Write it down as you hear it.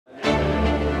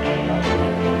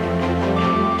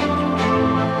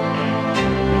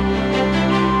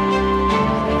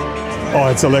Oh,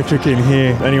 it's electric in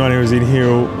here. Anyone who's in here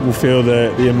will feel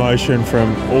the emotion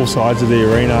from all sides of the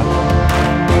arena.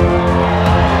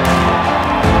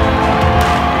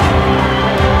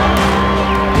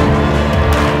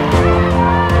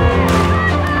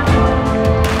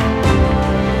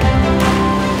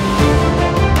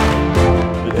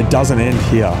 It doesn't end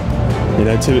here. You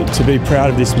know, to be proud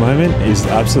of this moment is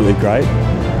absolutely great,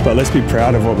 but let's be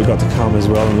proud of what we've got to come as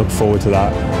well and look forward to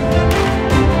that.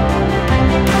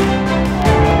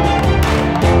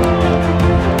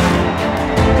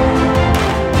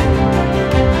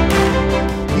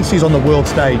 This is on the world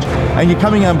stage, and you're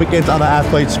coming up against other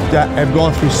athletes that have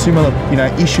gone through similar,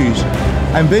 issues.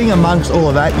 And being amongst all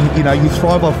of that, you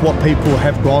thrive off what people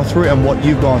have gone through and what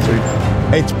you've gone through.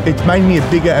 It's made me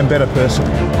a bigger and better person.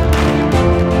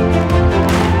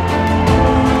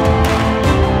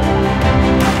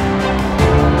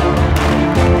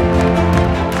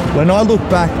 When I look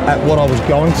back at what I was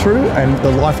going through and the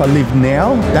life I live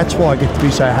now, that's why I get to be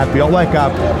so happy. I wake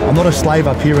up, I'm not a slave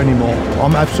up here anymore.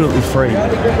 I'm absolutely free.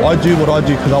 I do what I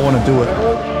do because I want to do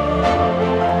it.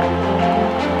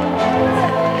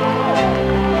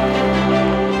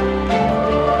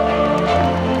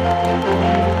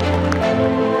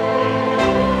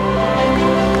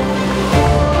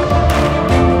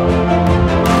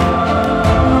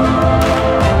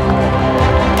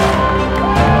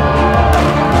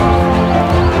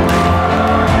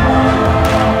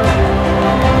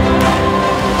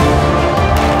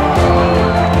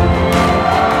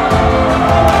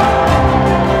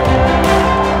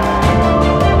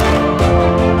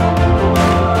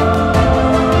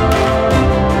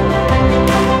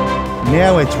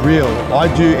 Now it's real.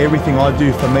 I do everything I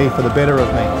do for me, for the better of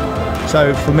me.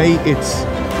 So for me, it's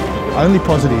only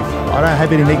positive. I don't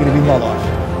have any negative in my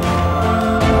life.